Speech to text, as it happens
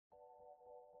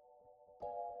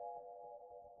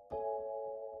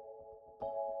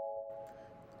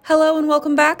Hello and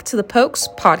welcome back to the Pokes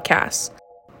Podcast.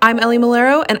 I'm Ellie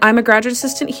Malero and I'm a graduate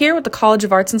assistant here with the College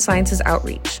of Arts and Sciences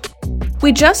Outreach.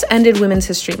 We just ended Women's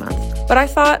History Month, but I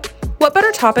thought, what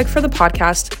better topic for the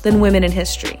podcast than women in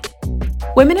history?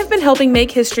 Women have been helping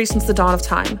make history since the dawn of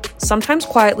time, sometimes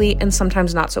quietly and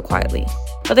sometimes not so quietly,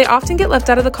 but they often get left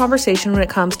out of the conversation when it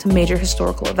comes to major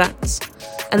historical events.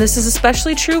 And this is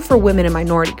especially true for women in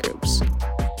minority groups.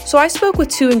 So I spoke with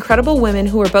two incredible women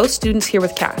who are both students here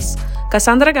with Cass,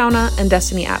 Kassandra Gaona and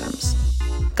Destinee Adams.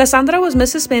 Kassandra was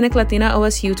Miss Hispanic Latina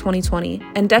OSU 2020,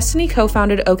 and Destinee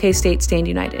co-founded Okstate Stand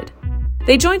United.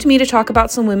 They joined me to talk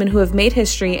about some women who have made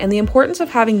history and the importance of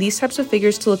having these types of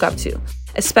figures to look up to,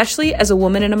 especially as a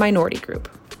woman in a minority group.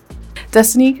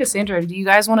 Destinee, Kassandra, do you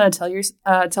guys want to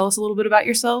tell us a little bit about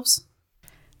yourselves?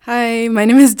 Hi, my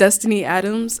name is Destinee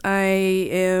Adams. I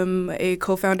am a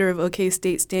co-founder of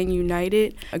Okstate Stand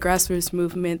United, a grassroots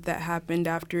movement that happened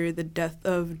after the death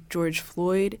of George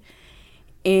Floyd.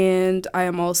 And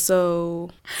I'm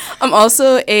also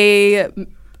a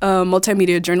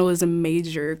multimedia journalism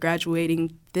major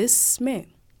graduating this May.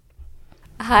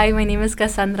 Hi, my name is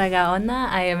Kassandra Gaona.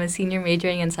 I am a senior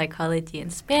majoring in psychology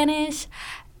and Spanish.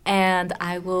 And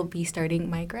I will be starting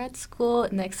my grad school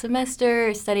next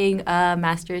semester, studying a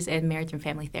master's in marriage and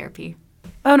family therapy.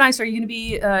 Oh, nice. Are you going to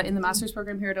be in the master's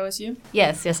program here at OSU?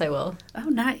 Yes, I will. Oh,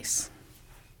 nice.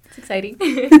 It's exciting.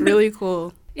 Really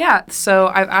cool. Yeah,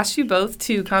 so I've asked you both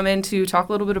to come in to talk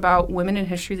a little bit about women in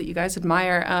history that you guys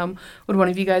admire. Would one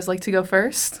of you guys like to go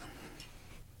first?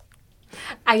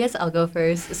 I guess I'll go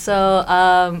first.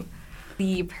 So,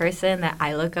 the person that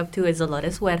I look up to is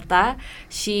Dolores Huerta.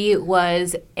 She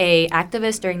was a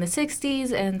activist during the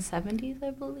 60s and 70s,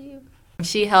 I believe.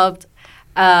 She helped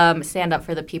stand up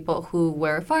for the people who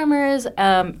were farmers,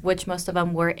 which most of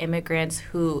them were immigrants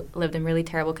who lived in really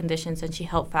terrible conditions, and she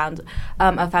helped found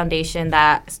a foundation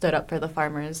that stood up for the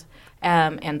farmers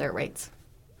and their rights.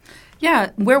 Yeah,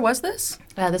 where was this?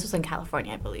 This was in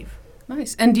California, I believe.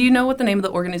 Nice. And do you know what the name of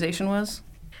the organization was?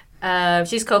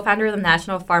 She's co-founder of the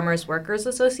National Farmers Workers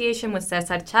Association with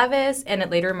Cesar Chavez, and it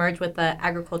later merged with the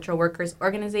Agricultural Workers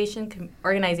Organizing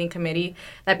Committee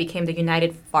that became the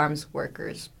United Farm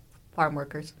Workers. Oh,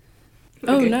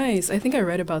 okay. Nice. I think I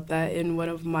read about that in one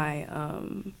of my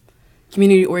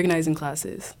community organizing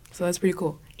classes, so that's pretty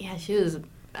cool. Yeah, she was...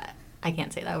 I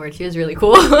can't say that word. She was really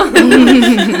cool. But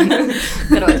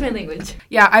what's my language?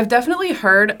 Yeah, I've definitely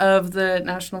heard of the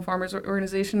National Farmers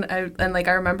Organization, and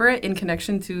I remember it in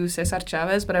connection to Cesar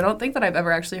Chavez, but I don't think that I've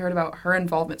ever actually heard about her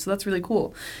involvement, so that's really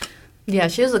cool. Yeah,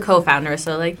 she was a co-founder,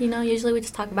 so, usually we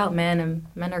just talk about men, and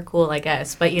men are cool, I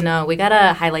guess. But, we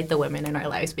gotta highlight the women in our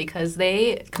lives because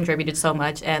they contributed so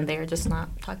much, and they are just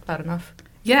not talked about enough.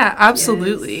 Yeah,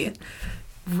 absolutely. Yes.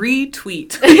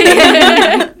 Retweet.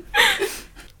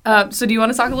 So do you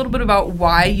want to talk a little bit about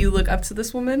why you look up to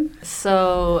this woman?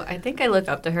 So I think I look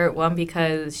up to her, one,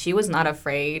 because she was not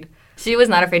afraid. She was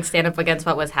not afraid to stand up against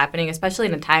what was happening, especially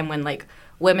in a time when,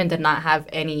 women did not have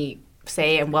any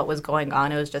say in what was going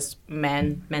on. It was just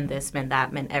men this, men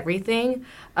that, men everything.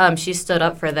 She stood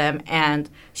up for them,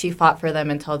 and she fought for them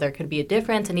until there could be a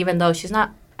difference. And even though she's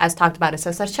not as talked about as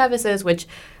Cesar Chavez is, which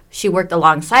she worked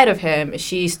alongside of him,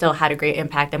 she still had a great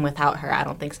impact. And without her, I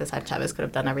don't think Cesar Chavez could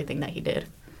have done everything that he did.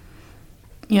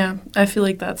 Yeah, I feel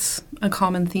like that's a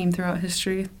common theme throughout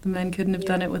history. The men couldn't have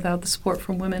done it without the support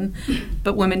from women,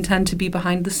 but women tend to be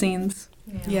behind the scenes.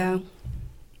 Yeah.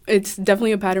 It's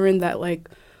definitely a pattern that,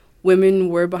 women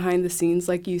were behind the scenes,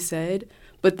 like you said,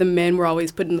 but the men were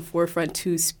always put in the forefront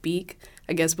to speak,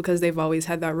 I guess because they've always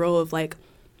had that role of,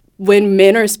 when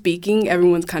men are speaking,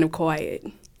 everyone's kind of quiet.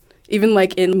 Even,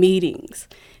 in meetings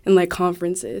and,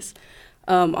 conferences.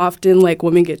 Often,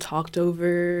 women get talked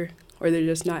over, or they're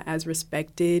just not as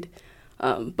respected.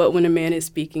 But when a man is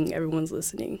speaking, everyone's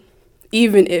listening,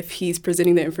 even if he's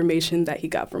presenting the information that he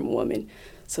got from a woman.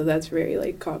 So that's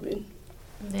very, common.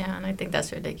 Yeah, and I think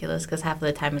that's ridiculous because half of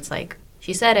the time it's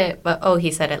she said it, but,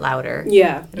 he said it louder.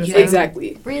 Yeah,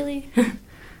 exactly. Really?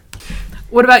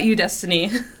 What about you, Destinee?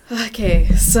 Okay,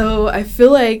 so I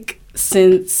feel like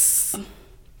since...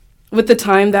 with the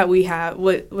time that we have,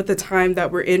 with the time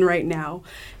that we're in right now,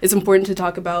 it's important to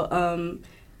talk about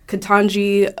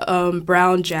Ketanji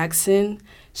Brown Jackson.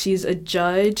 She's a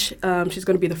judge. She's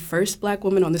going to be the first Black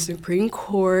woman on the Supreme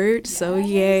Court. Yes, so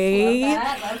yay.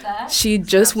 Love that. She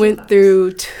just went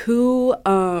through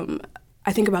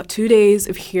about 2 days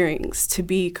of hearings to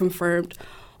be confirmed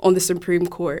on the Supreme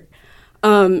Court.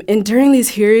 And during these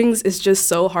hearings, it's just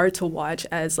so hard to watch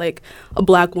as a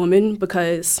Black woman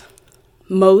because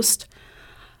most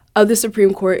of the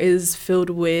Supreme Court is filled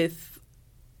with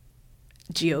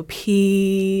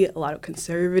GOP, a lot of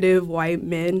conservative white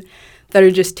men that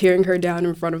are just tearing her down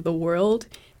in front of the world.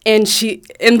 And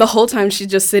the whole time she's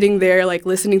just sitting there, like,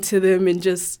 listening to them and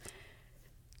just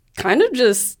kind of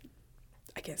just,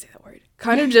 I can't say that word,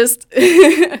 kind of just.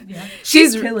 Yeah.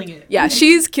 She's killing it. Yeah,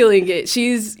 she's killing it.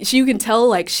 You can tell,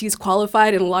 like, she's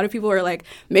qualified, and a lot of people are like,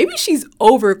 maybe she's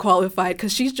overqualified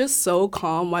because she's just so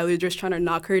calm while they're just trying to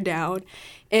knock her down.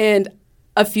 And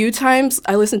a few times,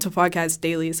 I listen to podcasts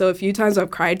daily, so a few times I've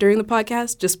cried during the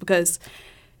podcast just because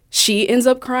she ends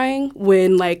up crying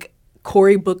when, like,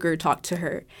 Cory Booker talked to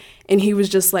her. And he was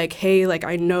just like, hey, like,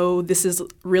 I know this is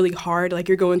really hard. Like,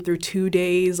 you're going through 2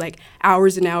 days, like,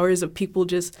 hours and hours of people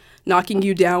just knocking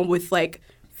you down with, like,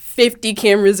 50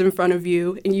 cameras in front of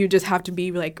you. And you just have to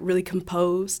be, like, really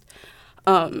composed.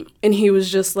 And he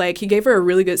was just like, he gave her a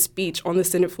really good speech on the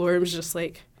Senate floor. It was just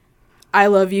like, I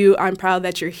love you. I'm proud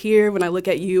that you're here. When I look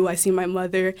at you, I see my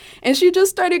mother. And she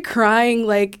just started crying.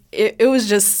 Like, it was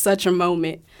just such a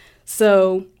moment.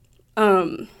 So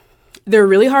they're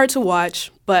really hard to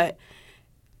watch, but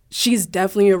she's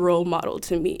definitely a role model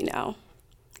to me now.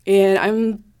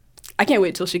 And I can't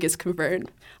wait till she gets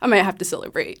confirmed. I might have to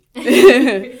celebrate.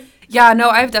 Yeah, no,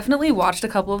 I've definitely watched a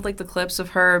couple of, like, the clips of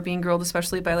her being grilled,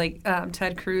 especially by, like,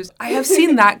 Ted Cruz. I have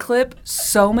seen that clip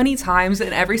so many times,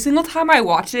 and every single time I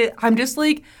watch it, I'm just,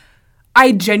 like,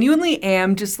 I genuinely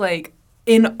am just, like,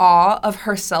 in awe of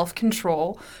her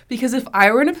self-control, because if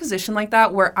I were in a position like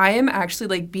that where I am actually,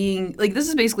 like, being, like, this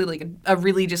is basically, like, a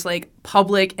really just, like,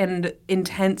 public and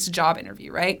intense job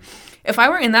interview, right? If I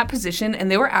were in that position and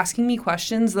they were asking me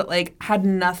questions that, like, had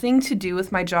nothing to do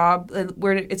with my job,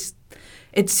 where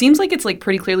it seems like it's, like,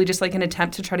 pretty clearly just, like, an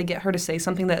attempt to try to get her to say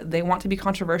something that they want to be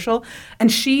controversial,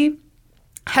 and she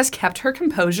has kept her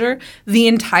composure the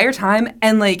entire time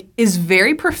and, like, is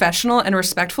very professional and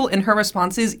respectful in her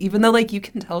responses, even though, like, you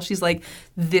can tell she's like,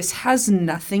 this has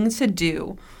nothing to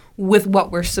do with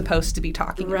what we're supposed to be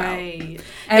talking about. And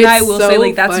it's I will say,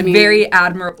 like, that's funny. Very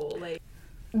admirable. Like,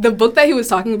 the book that he was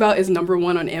talking about is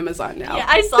 #1 on Amazon now. Yeah,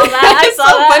 I saw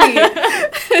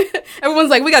that. Funny.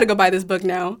 Everyone's like, we got to go buy this book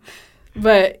now.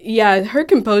 But, yeah, her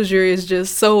composure is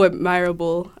just so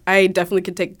admirable. I definitely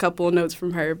could take a couple of notes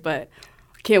from her, but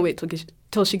can't wait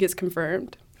till she gets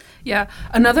confirmed. Yeah.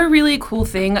 Another really cool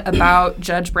thing about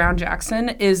Judge Brown Jackson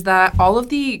is that all of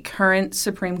the current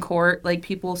Supreme Court, like,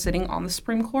 people sitting on the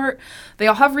Supreme Court, they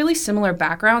all have really similar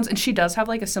backgrounds, and she does have,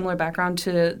 like, a similar background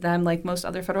to them, like most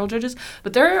other federal judges.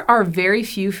 But there are very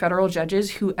few federal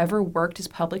judges who ever worked as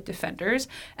public defenders,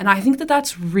 and I think that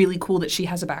that's really cool that she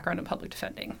has a background in public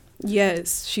defending.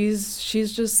 Yes.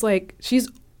 She's just, like,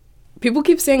 people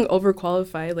keep saying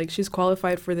overqualified. Like, she's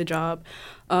qualified for the job.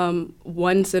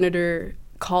 One senator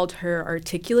called her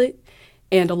articulate,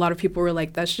 and a lot of people were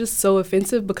like, that's just so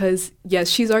offensive because, yes,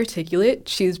 she's articulate.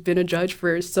 She's been a judge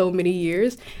for so many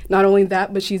years. Not only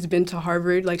that, but she's been to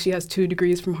Harvard. Like, she has 2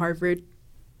 degrees from Harvard.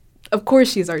 Of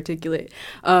course she's articulate.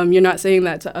 You're not saying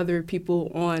that to other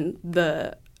people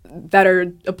that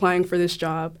are applying for this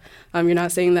job. You're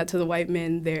not saying that to the white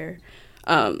men there.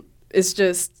 It's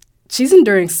just, she's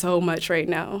enduring so much right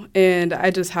now, and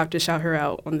I just have to shout her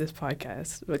out on this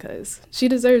podcast because she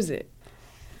deserves it.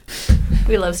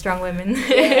 We love strong women.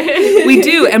 We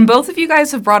do, and both of you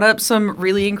guys have brought up some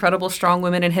really incredible strong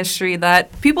women in history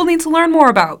that people need to learn more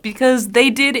about because they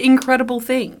did incredible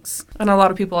things. And a lot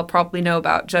of people probably know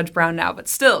about Judge Brown now, but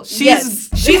still, she's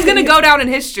going to go down in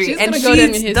history, and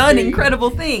she's done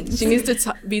incredible things. She needs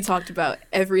to be talked about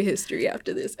every history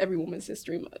after this, every Women's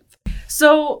History Month.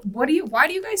 So why do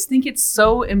you guys think it's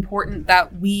so important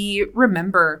that we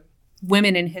remember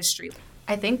women in history?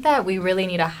 I think that we really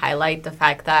need to highlight the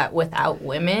fact that without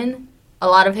women, a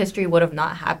lot of history would have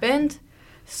not happened.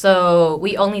 So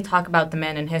we only talk about the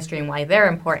men in history and why they're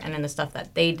important and the stuff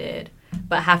that they did.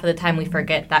 But half of the time we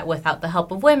forget that without the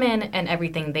help of women and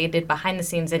everything they did behind the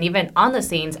scenes and even on the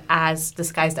scenes as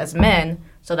disguised as men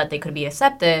so that they could be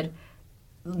accepted,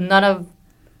 none of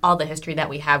all the history that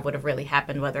we have would have really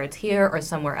happened, whether it's here or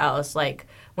somewhere else. Like,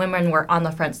 women were on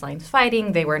the front lines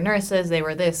fighting. They were nurses. They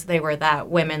were this. They were that.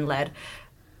 Women led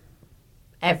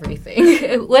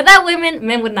everything. Without women,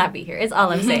 men would not be here. Is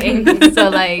all I'm saying. So,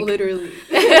 like, literally.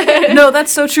 No,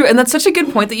 that's so true, and that's such a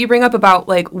good point that you bring up about,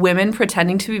 like, women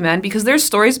pretending to be men, because there's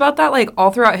stories about that, like,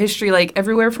 all throughout history, like,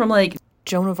 everywhere from, like,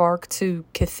 Joan of Arc to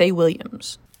Cathay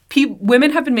Williams.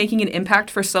 Women have been making an impact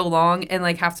for so long, and,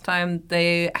 like, half the time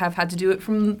they have had to do it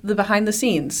from the behind the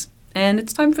scenes, and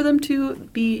it's time for them to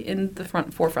be in the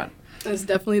forefront. It's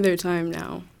definitely their time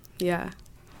now. Yeah.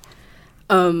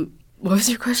 What was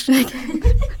your question again?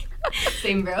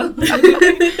 Same, bro.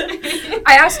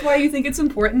 I asked why you think it's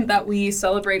important that we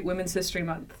celebrate Women's History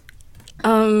Month.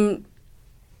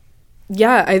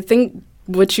 Yeah, I think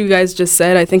what you guys just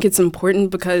said, I think it's important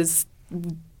because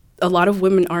a lot of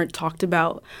women aren't talked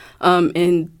about,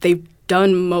 and they've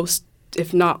done most,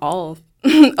 if not all,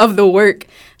 of the work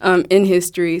in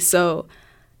history. So,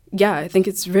 yeah, I think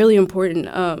it's really important.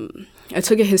 I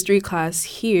took a history class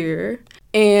here,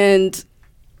 and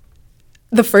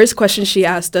the first question she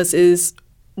asked us is,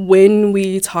 when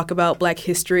we talk about Black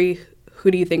history,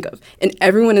 who do you think of? And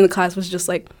everyone in the class was just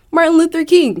like, Martin Luther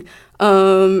King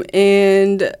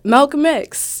and Malcolm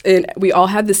X. And we all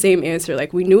had the same answer.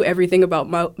 Like, we knew everything about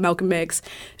Malcolm X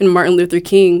and Martin Luther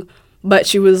King. But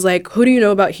she was like, who do you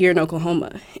know about here in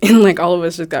Oklahoma? And, like, all of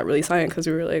us just got really silent because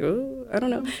we were like, oh, I don't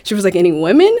know. She was like, any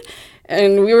women?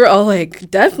 And we were all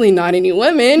like, definitely not any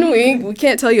women. We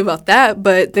can't tell you about that.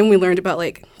 But then we learned about,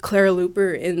 like, Clara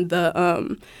Luper in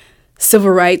the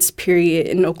civil rights period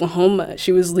in Oklahoma.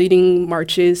 She was leading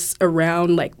marches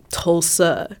around, like,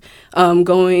 Tulsa,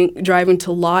 driving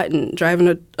to Lawton, driving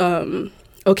to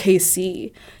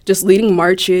OKC, just leading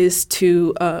marches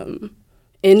to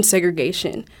end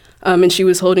segregation. And she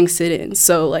was holding sit-ins.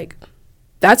 So, like,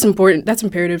 that's important. That's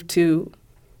imperative to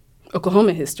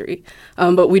Oklahoma history.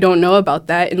 But we don't know about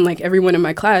that. And, like, everyone in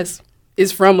my class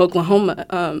is from Oklahoma.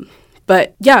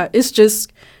 But, yeah, it's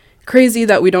just crazy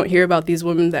that we don't hear about these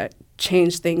women that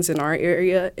change things in our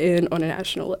area and on a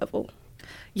national level.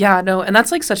 Yeah, no, and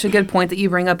that's like such a good point that you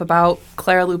bring up about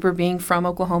Clara Luper being from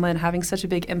Oklahoma and having such a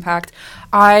big impact.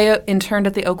 I interned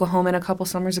at the Oklahoman a couple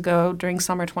summers ago during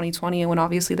summer 2020, and when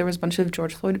obviously there was a bunch of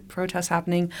George Floyd protests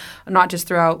happening, not just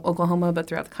throughout Oklahoma, but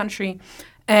throughout the country.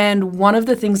 And one of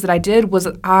the things that I did was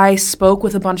I spoke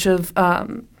with a bunch of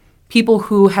people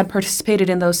who had participated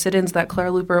in those sit-ins that Clara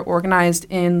Luper organized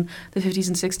in the 50s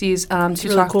and 60s.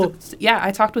 Really cool.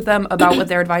 I talked with them about what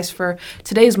their advice for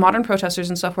today's modern protesters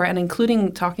and stuff were, and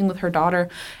including talking with her daughter.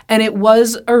 And it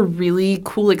was a really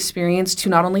cool experience to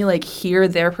not only like hear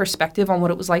their perspective on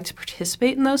what it was like to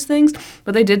participate in those things,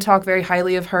 but they did talk very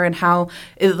highly of her and how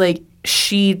it like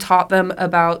she taught them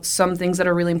about some things that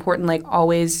are really important, like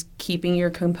always keeping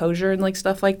your composure and like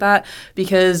stuff like that,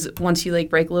 because once you like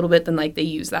break a little bit, then like they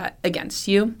use that against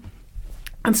you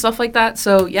and stuff like that.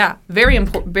 So yeah, very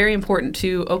important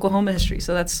to Oklahoma history.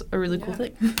 So that's a really cool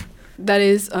thing. That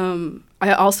is,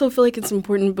 I also feel like it's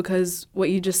important because what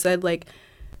you just said, like,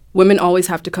 women always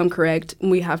have to come correct,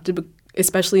 and we have to,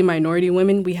 especially minority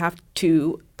women, we have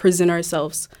to present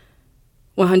ourselves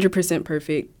 100%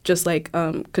 perfect, just like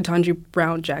Kassandra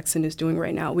Brown Jackson is doing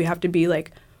right now. We have to be,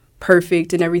 like,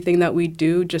 perfect in everything that we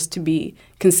do just to be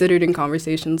considered in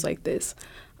conversations like this.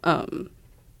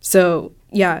 So,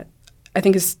 yeah, I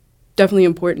think it's definitely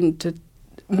important to,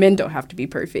 men don't have to be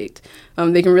perfect.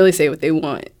 They can really say what they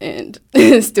want and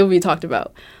still be talked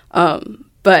about.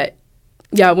 But,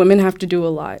 yeah, women have to do a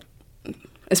lot,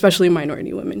 especially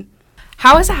minority women.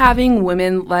 How is having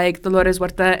women like Dolores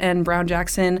Huerta and Brown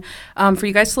Jackson for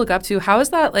you guys to look up to, how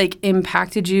has that like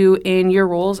impacted you in your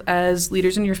roles as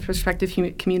leaders in your prospective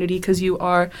community? Because you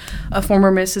are a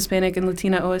former Miss Hispanic and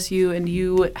Latina OSU, and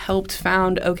you helped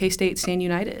found Okstate Stand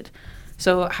United.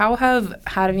 So how have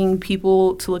having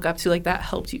people to look up to like that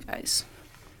helped you guys?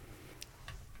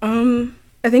 I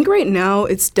think right now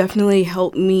it's definitely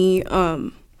helped me.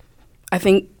 I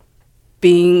think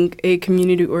being a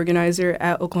community organizer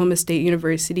at Oklahoma State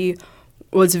University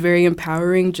was very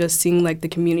empowering, just seeing like the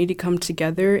community come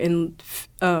together and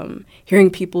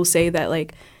hearing people say that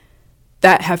like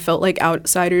that have felt like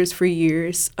outsiders for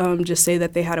years, just say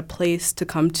that they had a place to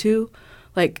come to,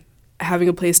 like having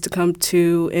a place to come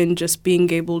to and just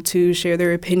being able to share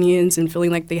their opinions and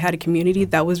feeling like they had a community.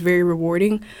 That was very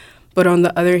rewarding. But on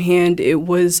the other hand, it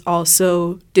was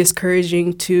also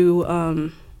discouraging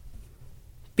to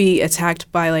be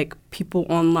attacked by like people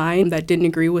online that didn't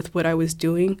agree with what I was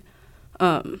doing.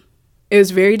 It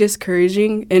was very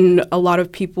discouraging, and a lot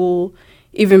of people,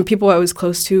 even people I was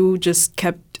close to, just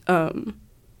kept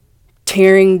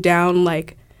tearing down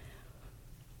like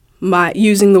my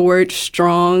using the word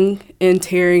strong and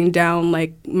tearing down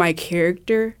like my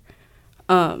character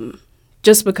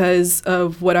just because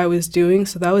of what I was doing.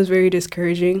 So that was very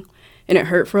discouraging, and it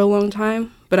hurt for a long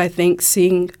time. But I think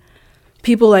seeing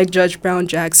people like Judge Brown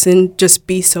Jackson just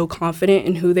be so confident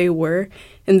in who they were,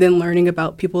 and then learning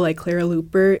about people like Clara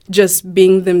Luper just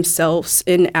being themselves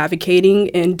and advocating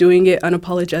and doing it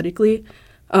unapologetically.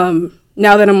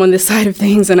 Now that I'm on this side of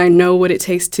things and I know what it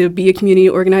takes to be a community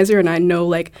organizer, and I know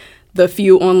like the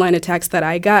few online attacks that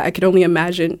I got, I could only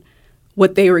imagine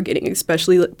what they were getting,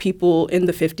 especially like, people in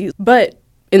the 50s. But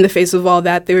in the face of all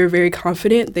that, they were very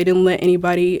confident. They didn't let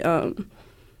anybody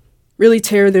really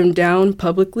tear them down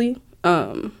publicly.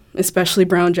 Especially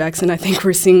Brown Jackson. I think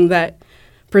we're seeing that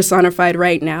personified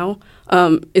right now.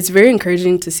 It's very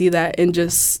encouraging to see that, and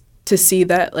just to see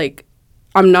that, like,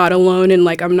 I'm not alone, and,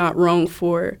 like, I'm not wrong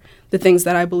for the things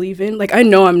that I believe in. Like, I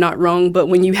know I'm not wrong, but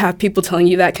when you have people telling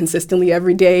you that consistently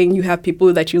every day, and you have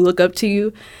people that you look up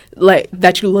to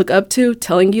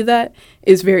telling you that,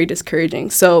 is very discouraging.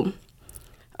 So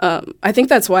I think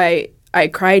that's why I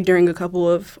cried during a couple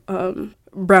of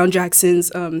Brown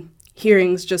Jackson's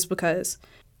hearings, just because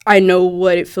I know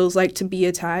what it feels like to be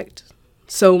attacked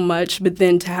so much, but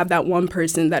then to have that one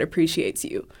person that appreciates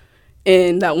you,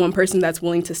 and that one person that's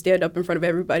willing to stand up in front of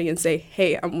everybody and say,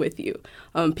 hey, I'm with you.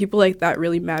 People like that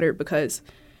really matter, because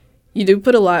you do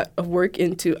put a lot of work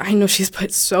into, I know she's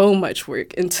put so much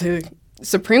work into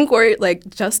Supreme Court, like,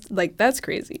 just, like, that's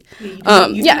crazy. You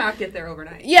do not get there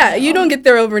overnight. Yeah, you don't get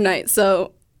there overnight.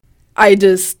 So I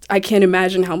can't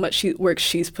imagine how much work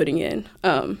she's putting in.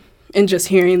 And just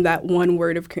hearing that one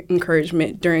word of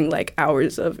encouragement during, like,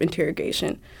 hours of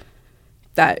interrogation,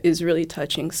 that is really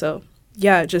touching. So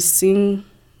yeah, just seeing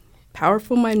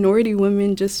powerful minority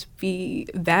women just be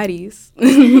baddies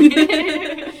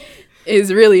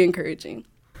is really encouraging.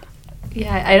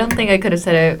 Yeah, I don't think I could have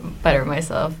said it better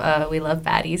myself. We love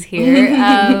baddies here.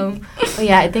 But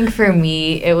yeah, I think for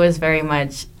me, it was very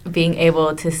much being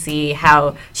able to see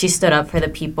how she stood up for the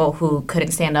people who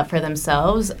couldn't stand up for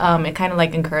themselves. It kind of,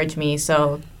 like, encouraged me.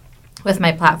 So with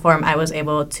my platform, I was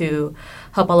able to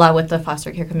help a lot with the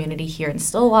foster care community here in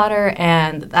Stillwater,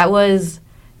 and it was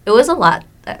a lot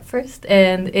at first,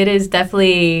 and it is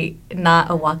definitely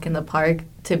not a walk in the park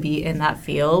to be in that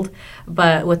field.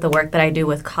 But with the work that I do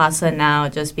with CASA now,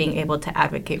 just being able to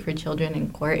advocate for children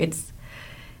in court, it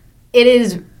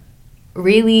is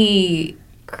really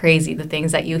crazy, the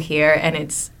things that you hear. And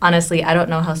it's honestly, I don't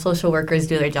know how social workers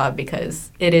do their job,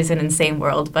 because it is an insane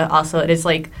world, but also it is,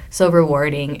 like, so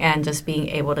rewarding, and just being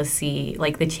able to see,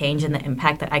 like, the change and the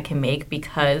impact that I can make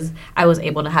because I was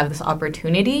able to have this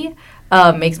opportunity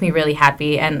makes me really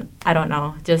happy. And I don't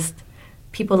know, just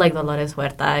people like Dolores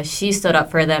Huerta, she stood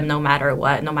up for them no matter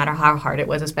what, no matter how hard it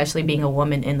was, especially being a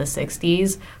woman in the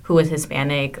 60s who was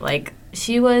Hispanic. Like,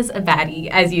 she was a baddie,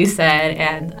 as you said,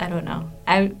 and I don't know,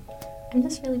 I'm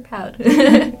just really proud.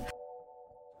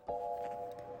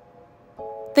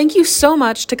 Thank you so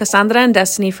much to Kassandra and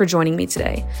Destinee for joining me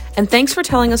today. And thanks for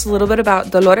telling us a little bit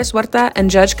about Dolores Huerta and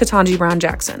Judge Ketanji Brown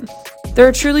Jackson. There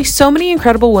are truly so many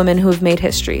incredible women who have made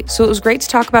history, so it was great to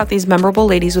talk about these memorable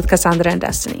ladies with Kassandra and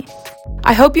Destinee.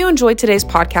 I hope you enjoyed today's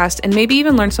podcast and maybe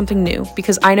even learned something new,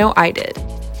 because I know I did.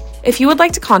 If you would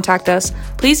like to contact us,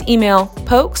 please email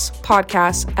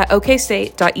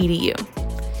pokespodcast@okstate.edu.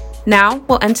 Now,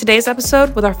 we'll end today's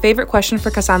episode with our favorite question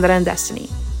for Kassandra and Destinee.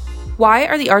 Why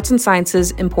are the arts and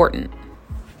sciences important?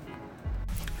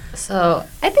 So,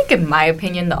 I think, in my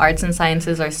opinion, the arts and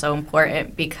sciences are so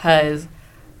important because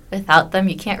without them,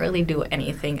 you can't really do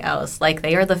anything else. Like,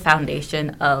 they are the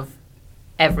foundation of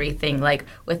everything. Like,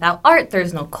 without art,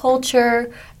 there's no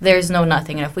culture, there's no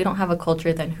nothing. And if we don't have a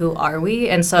culture, then who are we?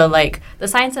 And so, like, the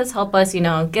sciences help us,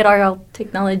 get our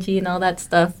technology and all that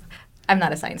stuff. I'm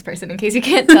not a science person, in case you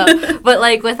can't tell. But,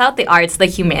 like, without the arts, the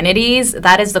humanities,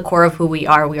 that is the core of who we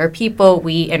are. We are people.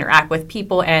 We interact with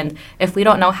people. And if we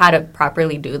don't know how to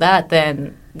properly do that,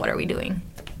 then what are we doing?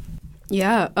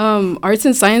 Yeah. Arts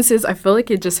and sciences, I feel like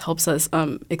it just helps us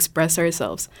express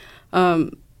ourselves.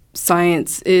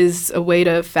 Science is a way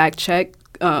to fact check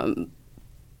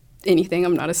anything.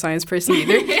 I'm not a science person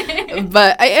either,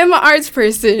 but I am an arts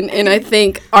person, and I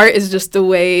think art is just a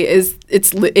way.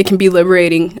 It can be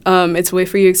liberating. It's a way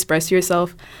for you to express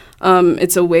yourself.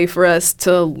 It's a way for us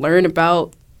to learn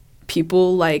about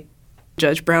people like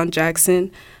Judge Brown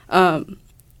Jackson.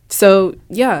 So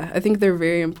yeah, I think they're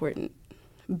very important.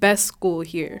 Best school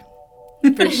here,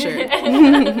 for sure.